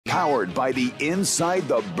powered by the Inside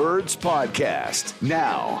the Birds podcast.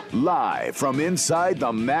 Now, live from inside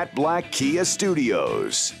the Matt Black Kia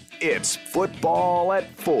Studios, it's Football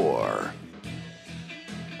at 4.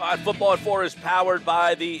 Football at 4 is powered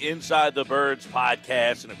by the Inside the Birds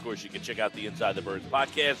podcast. And, of course, you can check out the Inside the Birds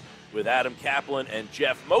podcast with Adam Caplan and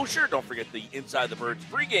Jeff Mosher. Don't forget the Inside the Birds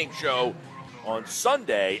pregame show on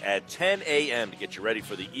Sunday at 10 a.m. to get you ready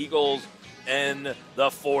for the Eagles and the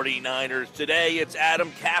 49ers. Today, it's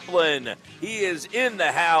Adam Caplan. He is in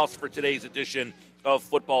the house for today's edition of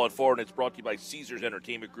Football at 4, and it's brought to you by Caesars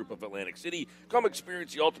Entertainment Group of Atlantic City. Come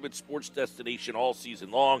experience the ultimate sports destination all season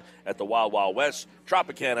long at the Wild Wild West,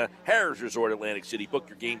 Tropicana, Harrah's Resort, Atlantic City. Book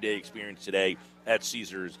your game day experience today at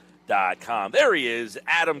Caesars.com. There he is,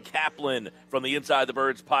 Adam Caplan from the Inside the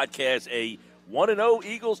Birds podcast, a 1-0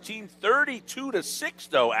 Eagles team, 32-6,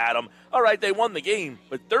 though, Adam. All right, they won the game,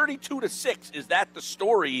 but 32-6, is that the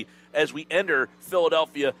story as we enter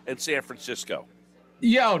Philadelphia and San Francisco?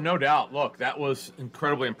 Yeah, no doubt. Look, that was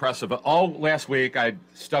incredibly impressive. All last week, I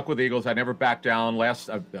stuck with the Eagles. I never backed down.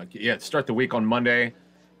 Start the week on Monday. I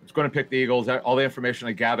was going to pick the Eagles. All the information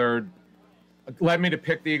I gathered led me to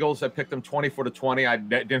pick the Eagles. I picked them 24-20. I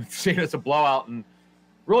didn't see it as a blowout. And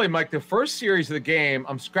really, Mike, the first series of the game,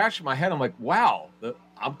 I'm scratching my head. I'm like, wow,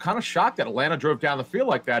 I'm kind of shocked that Atlanta drove down the field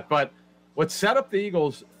like that. But what set up the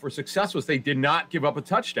Eagles for success was they did not give up a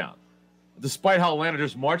touchdown. Despite how Atlanta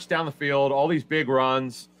just marched down the field, all these big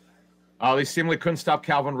runs, they seemingly couldn't stop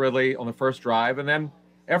Calvin Ridley on the first drive. And then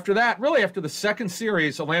after that, really after the second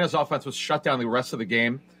series, Atlanta's offense was shut down the rest of the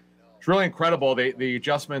game. It's really incredible, the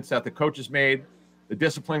adjustments that the coaches made. The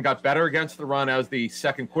discipline got better against the run as the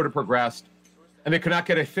second quarter progressed. And they could not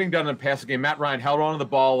get a thing done in the passing game. Matt Ryan held on to the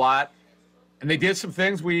ball a lot. And they did some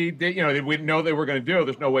things we didn't know they were going to do.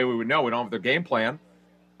 There's no way we would know. We don't have their game plan.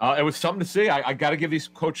 It was something to see. I got to give these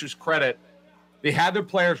coaches credit. They had their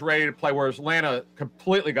players ready to play, whereas Atlanta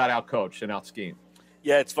completely got out-coached and out-schemed.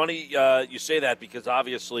 Yeah, it's funny you say that because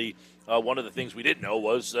obviously one of the things we didn't know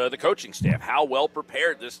was the coaching staff, how well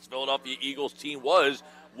prepared this Philadelphia Eagles team was.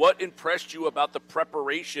 What impressed you about the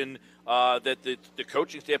preparation that the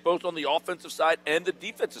coaching staff, both on the offensive side and the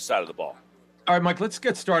defensive side of the ball? All right, Mike, let's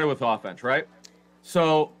get started with offense, right?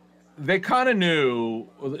 So they kind of knew,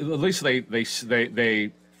 at least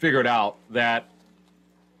they figured out that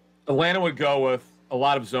Atlanta would go with a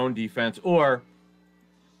lot of zone defense, or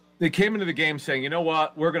they came into the game saying, you know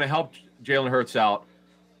what, we're going to help Jalen Hurts out.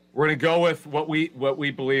 We're going to go with what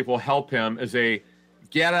we believe will help him as a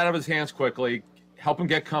get out of his hands quickly, help him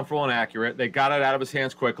get comfortable and accurate. They got it out of his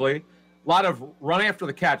hands quickly. A lot of run after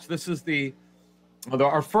the catch. This is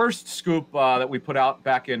our first scoop that we put out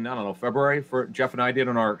back in, February, for Jeff and I did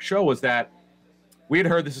on our show, was that we had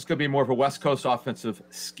heard this is going to be more of a West Coast offensive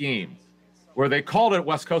scheme. Where they called it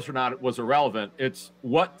West Coast or not was irrelevant. It's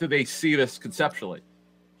what do they see this conceptually?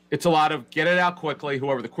 It's a lot of get it out quickly,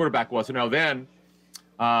 whoever the quarterback was. And now then,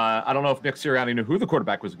 I don't know if Nick Sirianni knew who the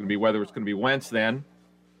quarterback was going to be, whether it's going to be Wentz then,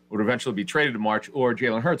 would eventually be traded in March, or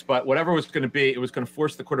Jalen Hurts. But whatever it was going to be, it was going to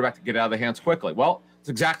force the quarterback to get out of the hands quickly. Well, it's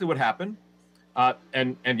exactly what happened.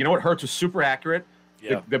 And you know what? Hurts was super accurate.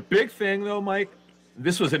 Yeah. The big thing, though, Mike,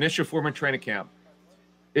 this was an issue for him in training camp,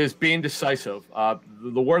 is being decisive.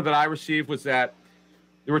 The word that I received was that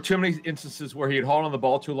there were too many instances where he'd hold on the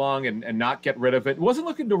ball too long and not get rid of it. He wasn't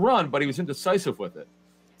looking to run, but he was indecisive with it.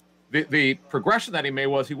 The progression that he made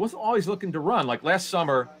was he wasn't always looking to run. Like last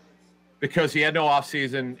summer, because he had no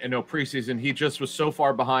offseason and no preseason, he just was so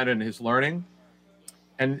far behind in his learning.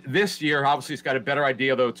 And this year, obviously, he's got a better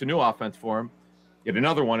idea, though. It's a new offense for him. Yet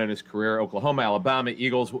another one in his career, Oklahoma, Alabama,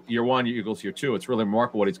 Eagles year one, Eagles year two. It's really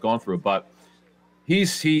remarkable what he's gone through. But he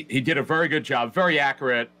did a very good job, very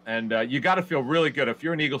accurate, and you got to feel really good if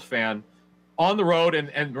you're an Eagles fan on the road.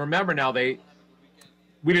 And remember now, we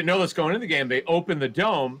didn't know this going into the game. They opened the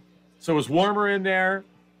dome, so it was warmer in there.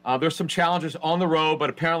 There's some challenges on the road, but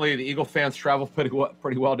apparently the Eagle fans travel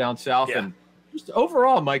pretty well down south. Yeah. And just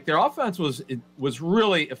overall, Mike, their offense was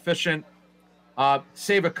really efficient.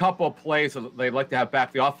 Save a couple of plays that they'd like to have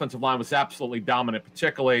back. The offensive line was absolutely dominant,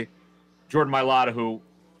 particularly Jordan Mailata, who,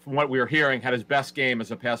 from what we were hearing, had his best game as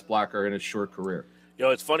a pass blocker in his short career.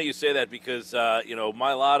 It's funny you say that because,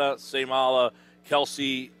 Mailata, Seimala,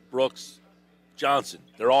 Kelsey, Brooks, Johnson,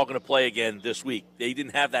 they're all going to play again this week. They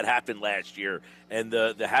didn't have that happen last year. And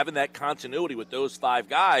the having that continuity with those five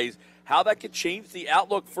guys, how that could change the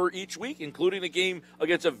outlook for each week, including the game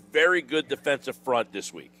against a very good defensive front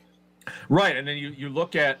this week. Right, and then you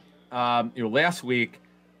look at last week,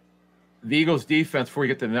 the Eagles' defense, before we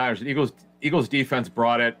get to the Niners, the Eagles' defense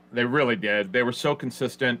brought it. They really did. They were so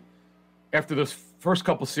consistent. After those first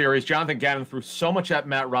couple series, Jonathan Gannon threw so much at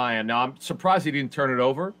Matt Ryan. Now, I'm surprised he didn't turn it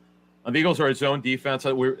over. The Eagles are a zone defense.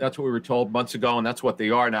 That's what we were told months ago, and that's what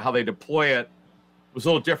they are. Now, how they deploy it was a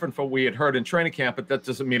little different from what we had heard in training camp, but that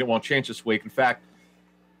doesn't mean it won't change this week. In fact,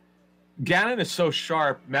 Gannon is so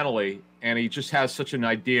sharp mentally, and he just has such an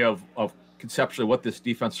idea of conceptually what this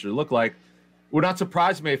defense should look like. It would not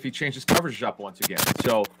surprise me if he changes coverage up once again.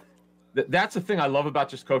 So that's the thing I love about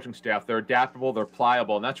this coaching staff. They're adaptable, they're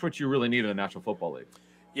pliable, and that's what you really need in the National Football League.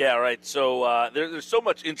 Yeah, right. So there's so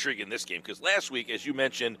much intrigue in this game because last week, as you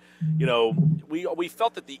mentioned, we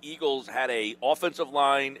felt that the Eagles had a offensive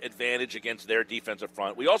line advantage against their defensive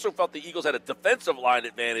front. We also felt the Eagles had a defensive line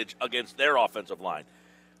advantage against their offensive line.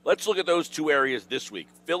 Let's look at those two areas this week.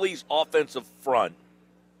 Philly's offensive front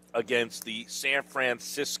against the San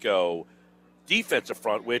Francisco defensive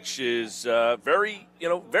front, which is very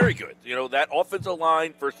good. That offensive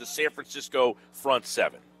line versus San Francisco front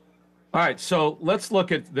seven. All right, so let's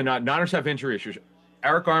look at the Niners have injury issues.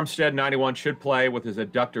 Eric Armstead, 91, should play with his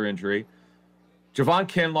adductor injury. Javon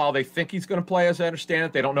Kinlaw, they think he's going to play, as I understand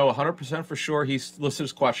it. They don't know 100% for sure. He's listed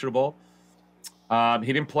as questionable.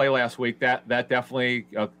 He didn't play last week. That definitely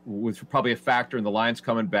was probably a factor in the Lions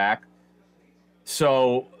coming back.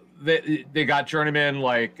 So they got journeymen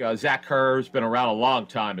like Zach Kerr, who's been around a long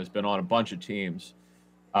time, has been on a bunch of teams.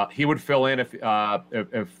 He would fill in if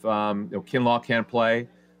Kinlaw can't play.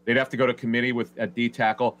 They'd have to go to committee at D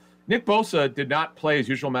tackle. Nick Bosa did not play his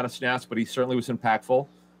usual amount of snaps, but he certainly was impactful.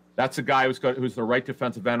 That's a guy who's the right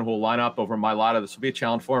defensive end who will line up over Mailata. This will be a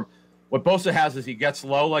challenge for him. What Bosa has is he gets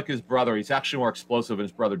low like his brother. He's actually more explosive than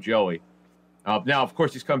his brother Joey. Now, of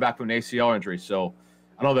course, he's coming back from an ACL injury, so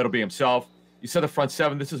I don't know that'll be himself. You said the front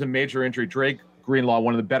seven. This is a major injury. Drake Greenlaw,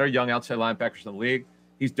 one of the better young outside linebackers in the league.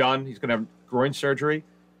 He's done. He's going to have groin surgery.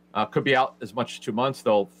 Could be out as much as 2 months.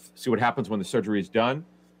 They'll see what happens when the surgery is done.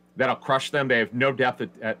 That'll crush them. They have no depth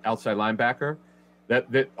at outside linebacker.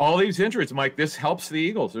 That all these injuries, Mike, this helps the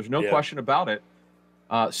Eagles. There's no question about it.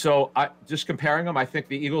 So just comparing them, I think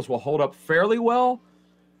the Eagles will hold up fairly well.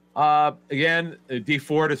 Again, D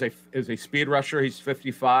Ford is a speed rusher. He's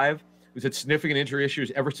 55. He's had significant injury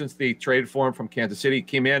issues ever since they traded for him from Kansas City. He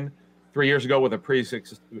came in 3 years ago with a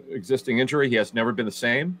pre-existing injury. He has never been the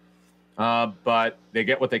same. But they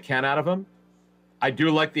get what they can out of him. I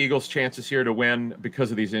do like the Eagles' chances here to win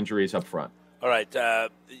because of these injuries up front. All right.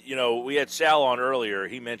 We had Sal on earlier.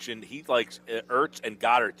 He mentioned he likes Ertz and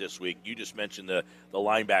Goddard this week. You just mentioned the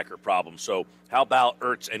linebacker problem. So how about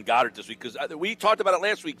Ertz and Goddard this week? Because we talked about it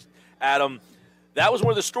last week, Adam. That was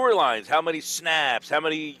one of the storylines. How many snaps? How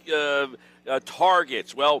many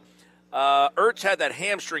targets? Well, Ertz had that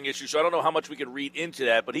hamstring issue, so I don't know how much we could read into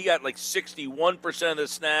that, but he got like 61% of the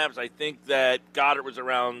snaps. I think that Goddard was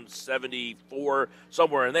around 74,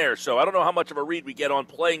 somewhere in there. So I don't know how much of a read we get on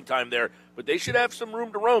playing time there, but they should have some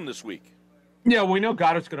room to roam this week. Yeah, we know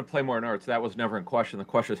Goddard's going to play more than Ertz. That was never in question. The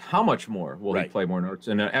question is how much more will he play more than Ertz?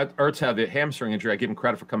 And Ertz had the hamstring injury. I give him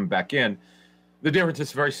credit for coming back in. The difference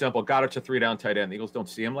is very simple. Goddard's a 3-down tight end. The Eagles don't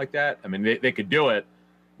see him like that. I mean, they could do it.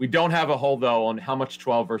 We don't have a hold, though, on how much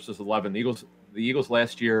 12 versus 11. The Eagles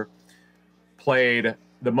last year played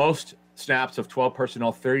the most snaps of 12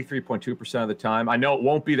 personnel 33.2% of the time. I know it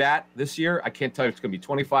won't be that this year. I can't tell you if it's going to be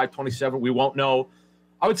 25, 27. We won't know.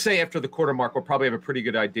 I would say after the quarter mark, we'll probably have a pretty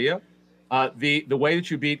good idea. The way that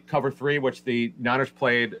you beat cover 3, which the Niners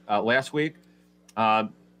played last week,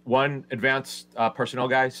 one advanced personnel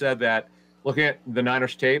guy said that looking at the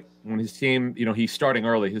Niners tape, when his team, he's starting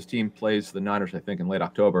early. His team plays the Niners, I think, in late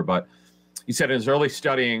October. But he said in his early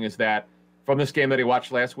studying is that from this game that he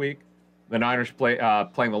watched last week, the Niners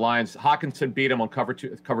playing the Lions, Hawkinson beat him on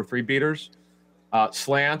cover 3 beaters,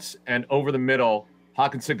 slants, and over the middle,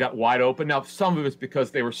 Hawkinson got wide open. Now, some of it's because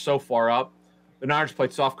they were so far up. The Niners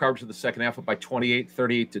played soft coverage in the second half up by 28,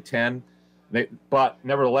 38-10. But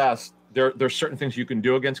nevertheless, there's certain things you can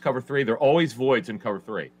do against cover 3. There are always voids in cover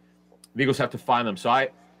 3. The Eagles have to find them. So I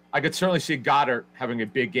could certainly see Goddard having a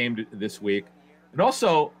big game this week. And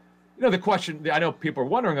also, the question, I know people are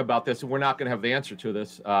wondering about this, and we're not going to have the answer to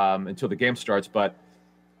this until the game starts, but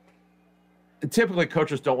typically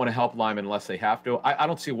coaches don't want to help linemen unless they have to. I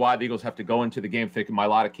don't see why the Eagles have to go into the game thinking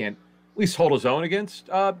Mailata can't at least hold his own against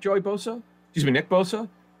Nick Bosa.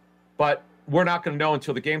 But we're not going to know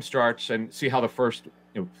until the game starts and see how the first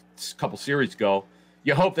couple series go.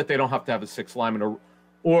 You hope that they don't have to have a 6 lineman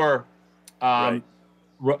or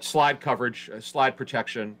slide coverage, slide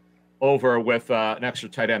protection over with an extra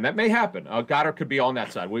tight end. That may happen. Goddard could be on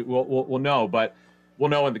that side. We'll know, but we'll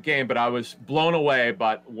know in the game. But I was blown away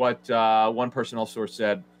by what one personnel source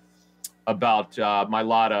said about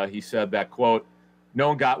Mailata. He said that, quote, no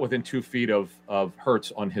one got within 2 feet of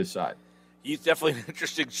Hurts on his side. He's definitely an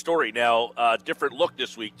interesting story. Now, different look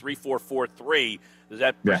this week, 3-4-4-3. Does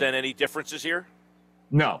that present any differences here?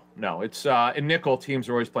 No. It's in nickel, teams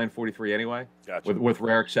are always playing 43 anyway, Gotcha. with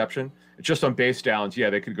rare exception. It's just on base downs. Yeah,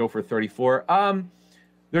 they could go for 34.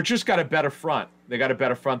 They're just got a better front. They got a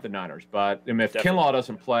better front than Niners. But if Kinlaw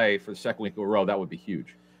doesn't play for the second week in a row, that would be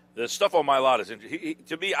huge. The stuff on my lot is interesting.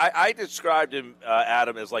 To me, I described him,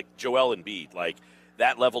 Adam, as like Joel Embiid, like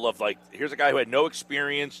that level of like, here's a guy who had no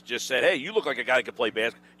experience, just said, hey, you look like a guy who could play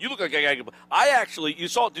basketball. You look like a guy who could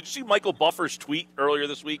play. Did you see Michael Buffer's tweet earlier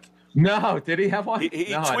this week? No, did he have one? He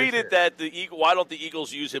tweeted that why don't the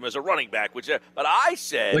Eagles use him as a running back? But I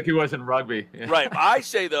said, like he was in rugby, yeah. Right? I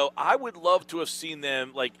say though, I would love to have seen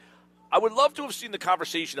them. Like, I would love to have seen the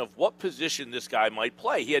conversation of what position this guy might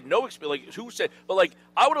play. He had no experience. Like, who said? But like,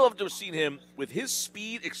 I would have loved to have seen him with his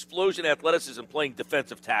speed, explosion, athleticism, playing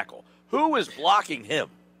defensive tackle. Who is blocking him?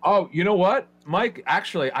 Oh, you know what, Mike?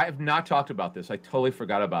 Actually, I have not talked about this. I totally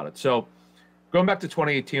forgot about it. So. Going back to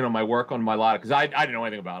 2018 on my work on Mailata, because I didn't know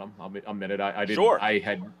anything about him. I'll admit it. I didn't. Sure. I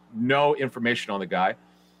had no information on the guy,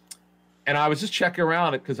 and I was just checking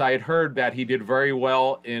around it because I had heard that he did very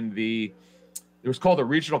well in it was called the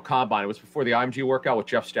Regional Combine. It was before the IMG workout with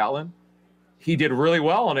Jeff Stoutland. He did really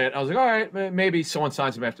well in it. I was like, all right, maybe someone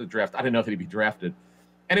signs him after the draft. I didn't know that he'd be drafted.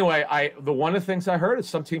 Anyway, one of the things I heard is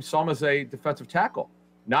some teams saw him as a defensive tackle,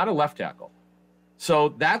 not a left tackle.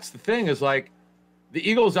 So that's the thing is like. The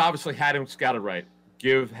Eagles obviously had him scouted right.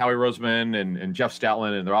 Give Howie Roseman and Jeff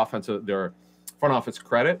Stoutland and their front office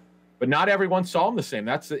credit, but not everyone saw him the same.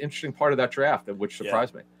 That's the interesting part of that draft, which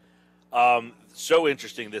surprised me. So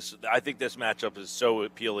interesting. I think this matchup is so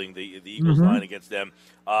appealing. The Eagles line against them.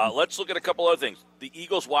 Let's look at a couple other things. The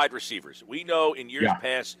Eagles wide receivers. We know in years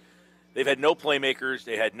past they've had no playmakers.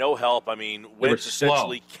 They had no help. I mean, Wentz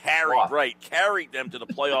essentially carried them to the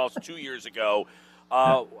playoffs 2 years ago.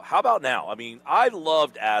 How about now? I mean, I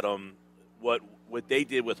loved, Adam, what they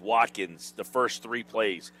did with Watkins the first 3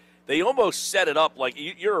 plays. They almost set it up like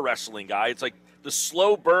you're a wrestling guy. It's like the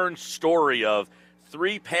slow burn story of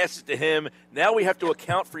 3 passes to him. Now we have to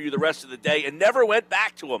account for you the rest of the day and never went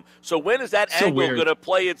back to him. So when is that angle going to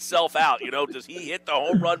play itself out? Does he hit the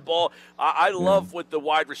home run ball? I love what the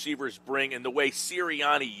wide receivers bring and the way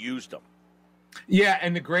Sirianni used them. Yeah,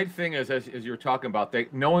 and the great thing is, as you're talking about,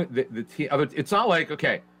 knowing the team, it's not like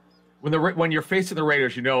when you're facing the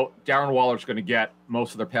Raiders, Darren Waller's going to get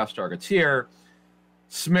most of their pass targets. Here,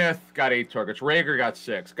 Smith got 8 targets, Rager got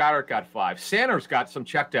 6, Goddard got 5, Sanders got some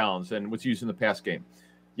checkdowns and was used in the pass game.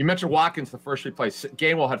 You mentioned Watkins the first 3 plays.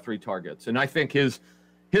 Gainwell had 3 targets, and I think his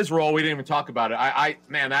role, we didn't even talk about it.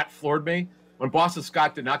 Man, that floored me when Boston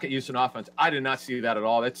Scott did not get used in offense. I did not see that at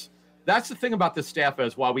all. That's the thing about this staff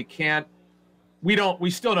is while we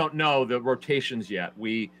still don't know the rotations yet.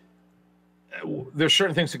 There's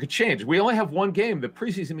certain things that could change. We only have one game. The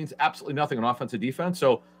preseason means absolutely nothing on offense and defense,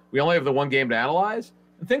 so we only have the one game to analyze.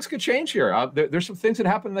 And things could change here. There's some things that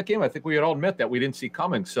happened in that game. I think we would all admit that we didn't see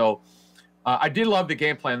coming. So I did love the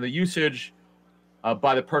game plan, the usage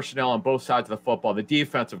by the personnel on both sides of the football, the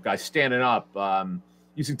defensive guys standing up,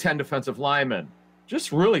 using 10 defensive linemen.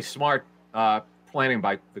 Just really smart planning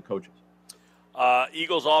by the coaches.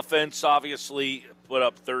 Eagles offense obviously put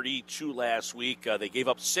up 32 last week. They gave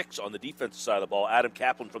up 6 on the defensive side of the ball. Adam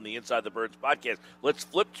Caplan from the Inside the Birds podcast. Let's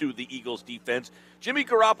flip to the Eagles defense. Jimmy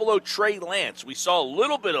Garoppolo, Trey Lance. We saw a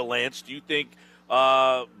little bit of Lance. Do you think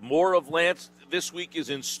more of Lance this week is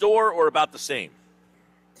in store or about the same?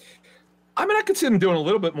 I mean, I could see him doing a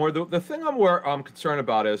little bit more. The thing I'm concerned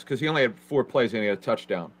about is because he only had 4 plays and he had a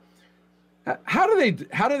touchdown. How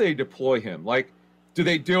do they deploy him? Like, do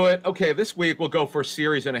they do it? Okay, this week we'll go for a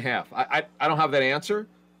series and a half. I don't have that answer,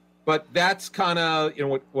 but that's kind of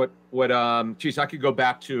what. Geez, I could go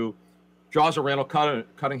back to Jaws or Randall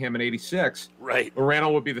Cunningham in '86. Right.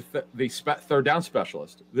 Randall would be the third down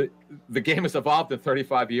specialist. The game has evolved in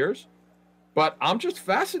 35 years, but I'm just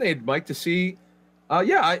fascinated, Mike, to see. I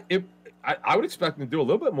would expect him to do a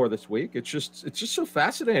little bit more this week. It's just so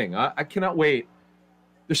fascinating. I cannot wait.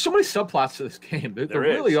 There's so many subplots to this game. There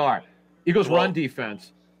really are. Eagles run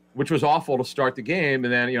defense, which was awful to start the game,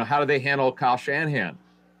 and then how do they handle Kyle Shanahan?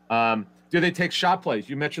 Do they take shot plays?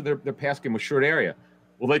 You mentioned their pass game was short area.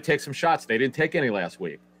 Will they take some shots? They didn't take any last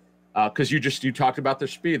week because you talked about their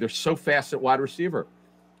speed. They're so fast at wide receiver.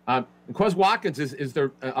 And Quez Watkins is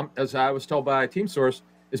their, as I was told by a team source,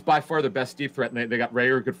 is by far the best deep threat. And they got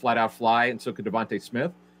Rager who could flat out fly, and so could Devontae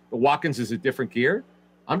Smith. But Watkins is a different gear.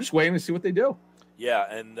 I'm just waiting to see what they do. Yeah,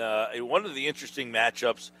 and one of the interesting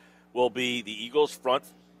matchups will be the Eagles front,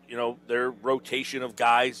 their rotation of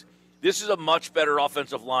guys. this is a much better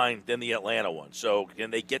offensive line than the Atlanta one. So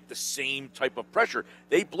can they get the same type of pressure?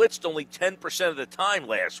 They blitzed only 10% of the time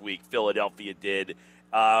last week, Philadelphia did.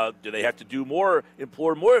 Do they have to do more,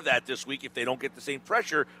 implore more of that this week if they don't get the same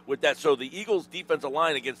pressure with that? So the Eagles' defensive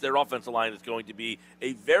line against their offensive line is going to be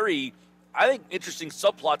a very, I think, interesting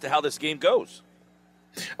subplot to how this game goes.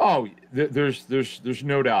 Oh, there's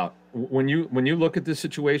no doubt. When you look at this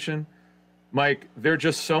situation, Mike, there are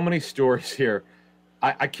just so many stories here.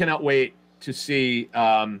 I cannot wait to see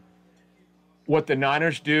what the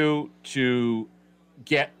Niners do to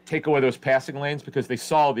take away those passing lanes, because they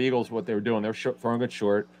saw the Eagles what they were doing. They were throwing it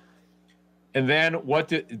short. And then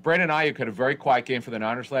Brandon Ayuk had a very quiet game for the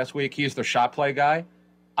Niners last week. He's their shot play guy.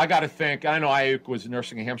 I got to think, I know Ayuk was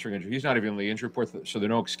nursing a hamstring injury. He's not even in the injury report, so there are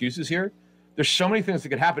no excuses here. There's so many things that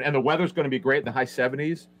could happen, and the weather's going to be great in the high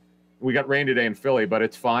 70s. We got rain today in Philly, but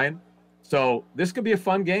it's fine. So this could be a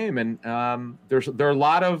fun game, and there are a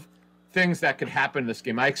lot of things that could happen in this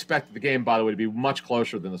game. I expect the game, by the way, to be much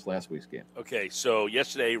closer than this last week's game. Okay, so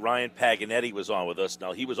yesterday Ryan Paganetti was on with us.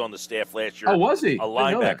 Now, he was on the staff last year. Oh, was he? A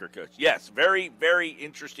linebacker coach. Yes, very, very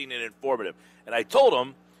interesting and informative. And I told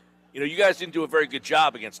him, you guys didn't do a very good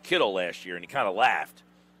job against Kittle last year, and he kind of laughed.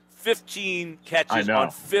 15 catches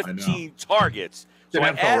on 15 targets. So I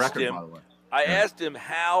asked him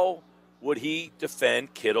how would he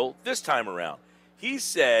defend Kittle this time around. He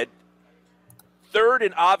said third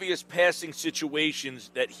and obvious passing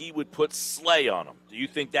situations that he would put Slay on him. Do you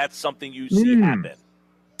think that's something you see happen?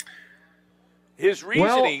 His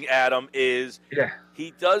reasoning, Adam, is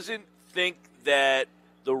he doesn't think that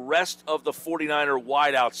the rest of the 49er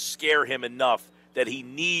wideouts scare him enough that he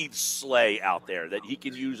needs Slay out there, that he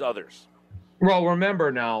can use others. Well,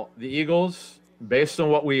 remember now, the Eagles, based on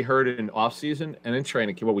what we heard in offseason and in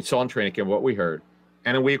training camp, what we saw in training camp, what we heard,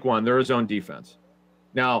 and in week one, they're a zone defense.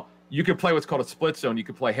 Now, you could play what's called a split zone. You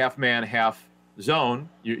could play half man, half zone.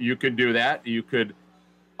 You could do that. You could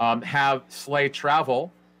have Slay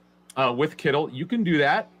travel with Kittle. You can do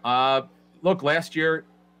that. Look, last year,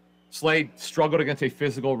 Slay struggled against a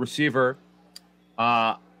physical receiver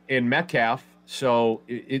in Metcalf. So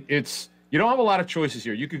it's you don't have a lot of choices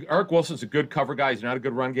here. Eric Wilson's a good cover guy. He's not a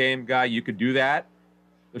good run game guy. You could do that.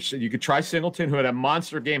 You could try Singleton, who had a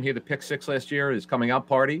monster game. He had the pick 6 last year, his coming out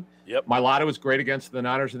party. Yep. Mailata was great against the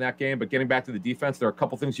Niners in that game, but getting back to the defense, there are a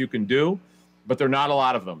couple things you can do, but there are not a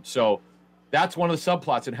lot of them. So that's one of the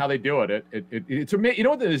subplots and how they do it. It's you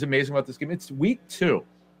know what is amazing about this game? It's week 2,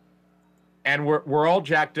 and we're all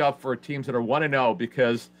jacked up for teams that are 1-0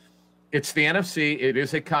 because it's the NFC. It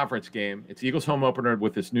is a conference game. It's Eagles home opener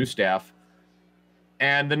with this new staff.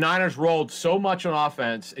 And the Niners rolled so much on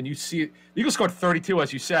offense, and you see the Eagles scored 32,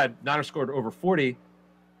 as you said. Niners scored over 40.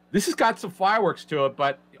 This has got some fireworks to it,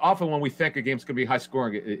 but often when we think a game's going to be high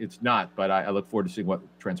scoring, it's not. But I look forward to seeing what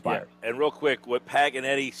transpires. Yeah. And real quick, what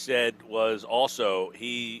Paganetti said was also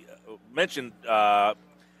he mentioned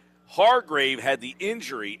Hargrave had the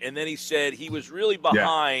injury, and then he said he was really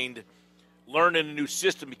behind learning a new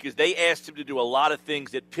system because they asked him to do a lot of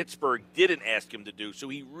things that Pittsburgh didn't ask him to do. So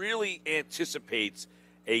he really anticipates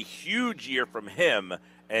a huge year from him,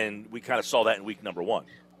 and we kind of saw that in week number 1.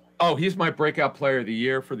 Oh, he's my breakout player of the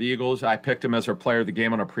year for the Eagles. I picked him as our player of the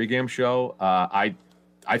game on our pregame show. I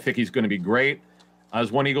think he's going to be great.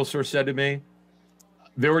 As one Eagles source said to me,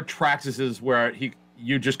 there were practices where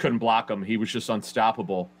you just couldn't block him. He was just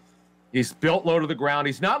unstoppable. He's built low to the ground.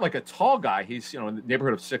 He's not like a tall guy. He's in the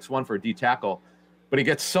neighborhood of 6'1" for a D tackle, but he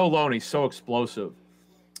gets so low and he's so explosive.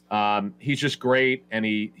 He's just great, and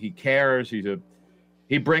he cares.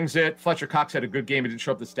 He brings it. Fletcher Cox had a good game. He didn't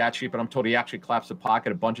show up the stat sheet, but I'm told he actually collapsed the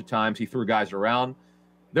pocket a bunch of times. He threw guys around.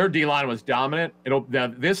 Their D-line was dominant.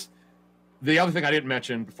 The other thing I didn't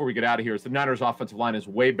mention before we get out of here is the Niners' offensive line is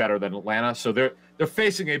way better than Atlanta, so they're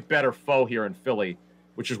facing a better foe here in Philly,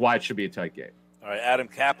 which is why it should be a tight game. All right, Adam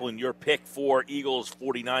Caplan, your pick for Eagles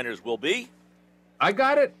 49ers will be? I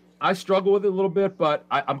got it. I struggle with it a little bit, but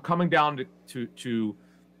I'm coming down to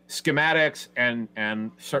schematics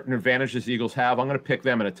and certain advantages the Eagles have. I'm going to pick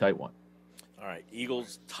them in a tight one. All right,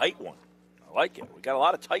 Eagles tight one. I like it. We got a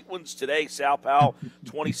lot of tight ones today. Sal Powell,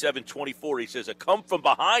 27-24. He says a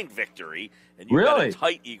come-from-behind victory, and you got a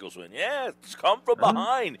tight Eagles win. Yeah, it's come from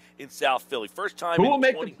behind in South Philly. First time Who will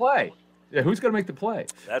make the play? Yeah, who's going to make the play?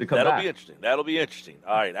 That'll be interesting. That'll be interesting.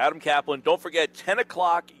 All right, Adam Caplan. Don't forget, 10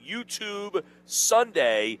 o'clock, YouTube,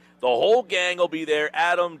 Sunday. The whole gang will be there.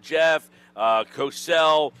 Adam, Jeff,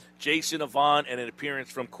 Cosell, Jason Avant, and an appearance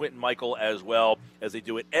from Quentin Michael as well, as they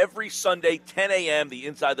do it every Sunday, 10 a.m., the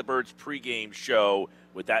Inside the Birds pregame show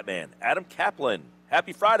with that man, Adam Caplan.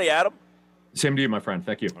 Happy Friday, Adam. Same to you, my friend.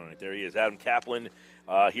 Thank you. All right, there he is, Adam Caplan,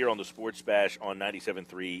 here on the Sports Bash on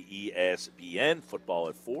 97.3 ESPN. Football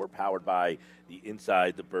at 4, powered by the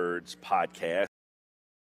Inside the Birds podcast.